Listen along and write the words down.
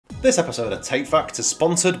This episode of Tatefacts is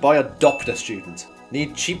sponsored by a doctor student.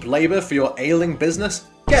 Need cheap labour for your ailing business?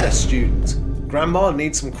 Get a student. Grandma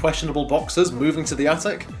needs some questionable boxers moving to the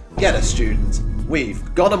attic? Get a student.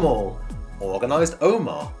 We've got 'em all. Organised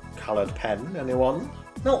Omar. Coloured pen, anyone?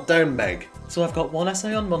 Meltdown Meg. So I've got one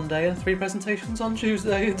essay on Monday and 3 presentations on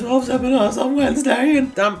Tuesday and 12 seminars on Wednesday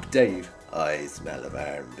and... Damp Dave. I smell of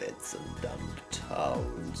armpits and damp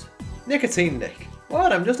towels. Nicotine Nick.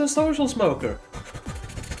 What? I'm just a social smoker.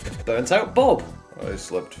 Burnt out Bob. I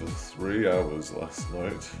slept for 3 hours last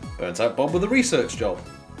night. Burnt out Bob with a research job.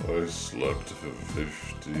 I slept for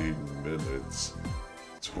 15 minutes.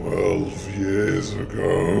 12 years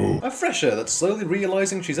ago. A fresher that's slowly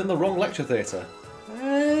realising she's in the wrong lecture theatre.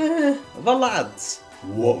 The lads.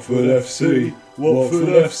 Watford FC, Watford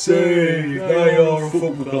FC, they are a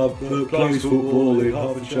football club that plays football in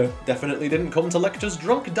Hertfordshire. Definitely didn't come to lectures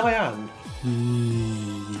drunk Diane.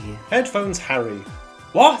 Headphones Harry.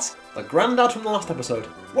 What? The granddad from the last episode.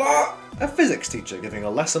 What? A physics teacher giving a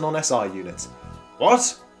lesson on SI units. What?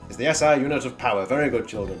 Is the SI unit of power. Very good,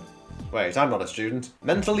 children. Wait, I'm not a student.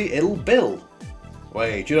 Mentally ill Bill.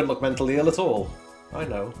 Wait, you don't look mentally ill at all. I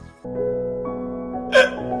know.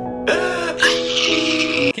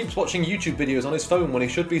 Keeps watching YouTube videos on his phone when he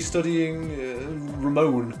should be studying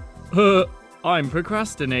Ramon. I'm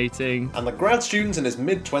procrastinating. And the grad student in his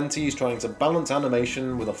mid-20s trying to balance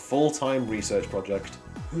animation with a full-time research project.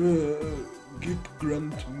 Gip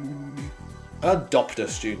Grant. A doctor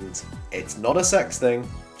student. It's not a sex thing,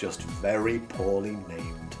 just very poorly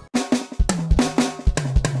named.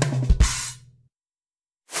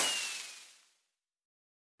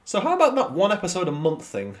 So how about that one episode a month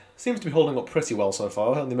thing? Seems to be holding up pretty well so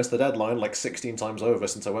far. I only missed the deadline like 16 times over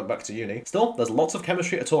since I went back to uni. Still, there's lots of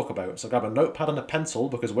chemistry to talk about, so grab a notepad and a pencil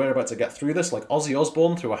because we're about to get through this like Ozzy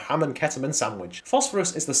Osbourne through a ham and ketamine sandwich.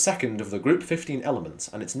 Phosphorus is the second of the group 15 elements,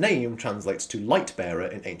 and its name translates to light bearer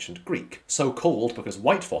in ancient Greek. So called because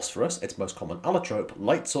white phosphorus, its most common allotrope,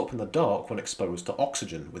 lights up in the dark when exposed to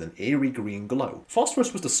oxygen with an eerie green glow.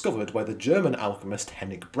 Phosphorus was discovered by the German alchemist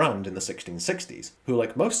Hennig Brand in the 1660s, who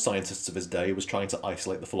like most scientists of his day was trying to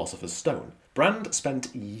isolate the philosopher's stone. Brand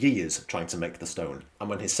spent years trying to make the stone, and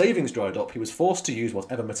when his savings dried up he was forced to use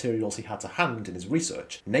whatever materials he had to hand in his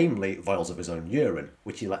research, namely vials of his own urine,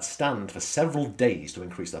 which he let stand for several days to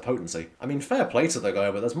increase their potency. I mean, fair play to the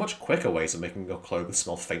guy, but there's much quicker ways of making your clothes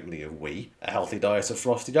smell faintly of wee. A healthy diet of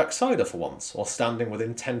Frosty Jack cider for once, or standing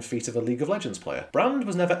within 10 feet of a League of Legends player. Brand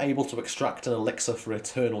was never able to extract an elixir for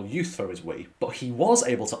eternal youth for his wee, but he was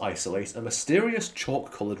able to isolate a mysterious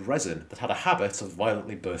chalk-coloured resin that had a habit of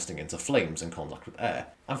violently bursting into flames in contact with air.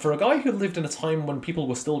 And for a guy who lived in a time when people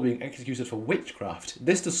were still being executed for witchcraft,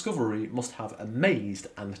 this discovery must have amazed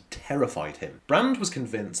and terrified him. Brand was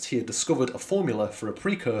convinced he had discovered a formula for a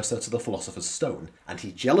precursor to the Philosopher's Stone, and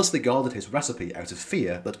he jealously guarded his recipe out of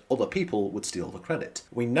fear that other people would steal the credit.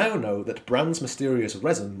 We now know that Brand's mysterious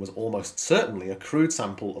resin was almost certainly a crude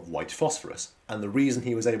sample of white phosphorus, and the reason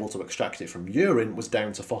he was able to extract it from urine was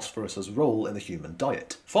down to phosphorus's role in the human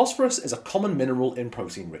diet. Phosphorus is a common mineral in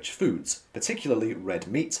protein-rich foods, particularly red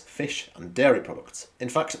meat, fish, and dairy products. In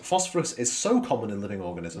fact, phosphorus is so common in living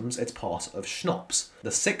organisms it's part of schnapps,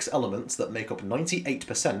 the 6 elements that make up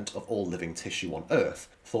 98% of all living tissue on Earth,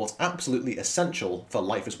 thought absolutely essential for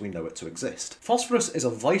life as we know it to exist. Phosphorus is a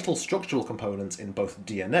vital structural component in both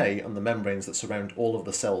DNA and the membranes that surround all of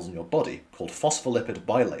the cells in your body, called phospholipid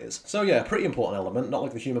bilayers. So yeah, pretty important element, not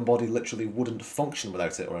like the human body literally wouldn't function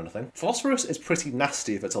without it or anything. Phosphorus is pretty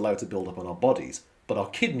nasty if it's allowed to build up on our bodies, but our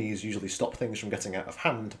kidneys usually stop things from getting out of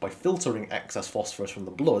hand by filtering excess phosphorus from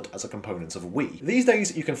the blood as a component of wee. These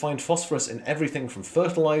days you can find phosphorus in everything from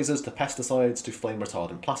fertilisers to pesticides to flame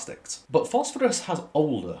retardant plastics. But phosphorus has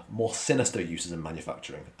older, more sinister uses in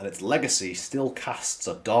manufacturing, and its legacy still casts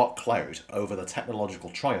a dark cloud over the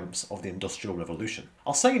technological triumphs of the Industrial Revolution.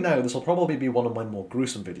 I'll say now this will probably be one of my more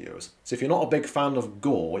gruesome videos, so if you're not a big fan of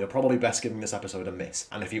gore, you're probably best giving this episode a miss.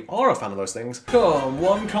 And if you are a fan of those things, come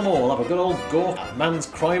one, come all, have a good old gore at man's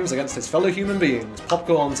crimes against his fellow human beings.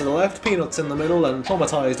 Popcorn to the left, peanuts in the middle, and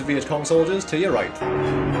traumatised Viet Cong soldiers to your right.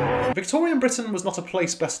 Victorian Britain was not a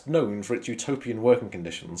place best known for its utopian working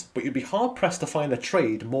conditions, but you'd be hard-pressed to find a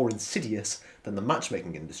trade more insidious than the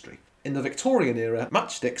matchmaking industry. In the Victorian era,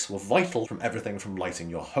 matchsticks were vital from everything from lighting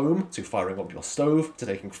your home, to firing up your stove, to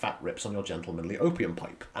taking fat rips on your gentlemanly opium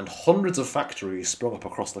pipe. And hundreds of factories sprung up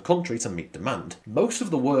across the country to meet demand. Most of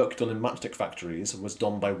the work done in matchstick factories was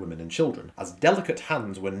done by women and children, as delicate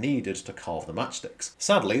hands were needed to carve the matchsticks.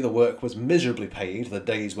 Sadly, the work was miserably paid, the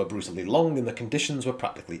days were brutally long, and the conditions were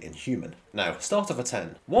practically inhuman. Now, starter for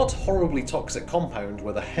 10. What horribly toxic compound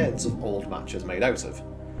were the heads of old matches made out of?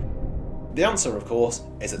 The answer, of course,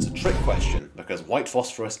 is it's a trick question, because white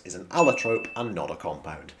phosphorus is an allotrope and not a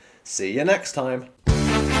compound. See you next time!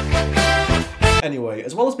 Anyway,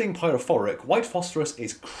 as well as being pyrophoric, white phosphorus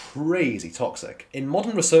is crazy toxic. In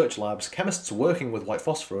modern research labs, chemists working with white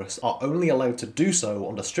phosphorus are only allowed to do so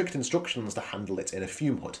under strict instructions to handle it in a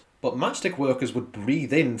fume hood. But matchstick workers would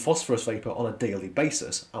breathe in phosphorus vapour on a daily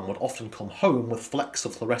basis, and would often come home with flecks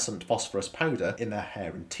of fluorescent phosphorus powder in their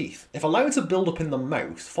hair and teeth. If allowed to build up in the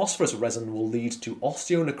mouth, phosphorus resin will lead to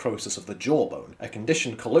osteonecrosis of the jawbone, a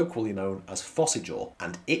condition colloquially known as phossy-jaw,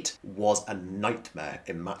 and it was a nightmare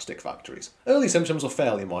in matchstick factories. Early symptoms were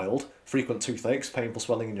fairly mild: frequent toothaches, painful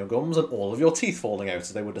swelling in your gums, and all of your teeth falling out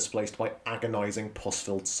as they were displaced by agonising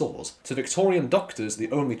pus-filled sores. To Victorian doctors,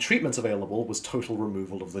 the only treatment available was total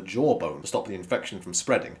removal of the jawbone to stop the infection from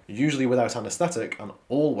spreading, usually without anaesthetic and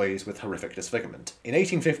always with horrific disfigurement. In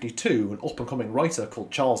 1852, an up-and-coming writer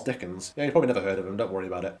called Charles Dickens, yeah, you've probably never heard of him, don't worry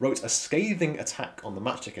about it, wrote a scathing attack on the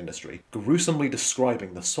matchstick industry, gruesomely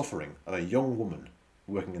describing the suffering of a young woman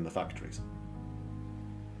working in the factories.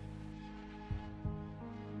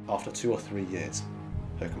 After 2 or 3 years,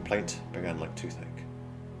 her complaint began like toothache.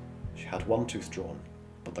 She had one tooth drawn,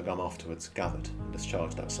 but the gum afterwards gathered and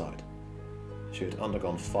discharged outside. She had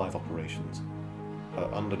undergone 5 operations. Her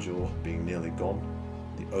underjaw being nearly gone,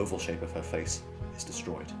 the oval shape of her face is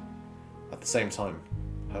destroyed. At the same time,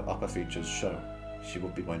 her upper features show she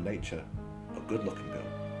would be by nature a good-looking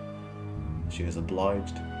girl. She is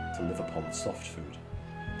obliged to live upon soft food,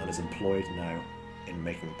 and is employed now in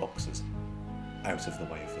making boxes, out of the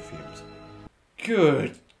way of the fumes.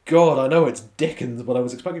 Good God, I know it's Dickens, but I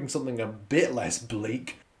was expecting something a bit less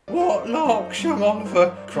bleak. What larks, young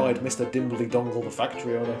Oliver? Cried Mr. Dimbley Dongle, the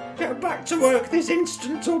factory owner. Get back to work this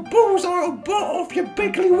instant, or balls I'll butt off your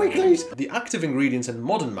biggly wigglies! The active ingredients in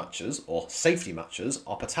modern matches, or safety matches,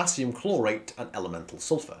 are potassium chlorate and elemental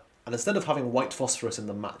sulphur. And instead of having white phosphorus in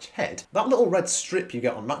the match head, that little red strip you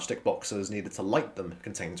get on matchstick boxes needed to light them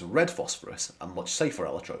contains red phosphorus, a much safer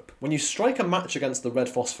allotrope. When you strike a match against the red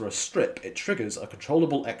phosphorus strip, it triggers a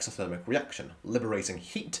controllable exothermic reaction, liberating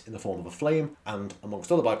heat in the form of a flame and,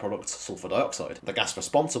 amongst other byproducts, sulfur dioxide, the gas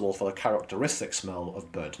responsible for the characteristic smell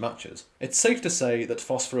of burnt matches. It's safe to say that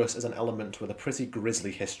phosphorus is an element with a pretty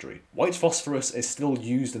grisly history. White phosphorus is still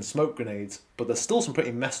used in smoke grenades, but there's still some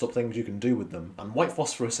pretty messed up things you can do with them, and white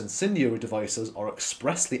phosphorus incendiary devices are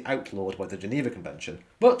expressly outlawed by the Geneva Convention.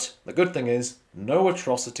 But the good thing is, no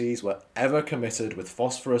atrocities were ever committed with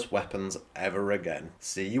phosphorus weapons ever again.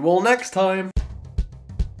 See you all next time!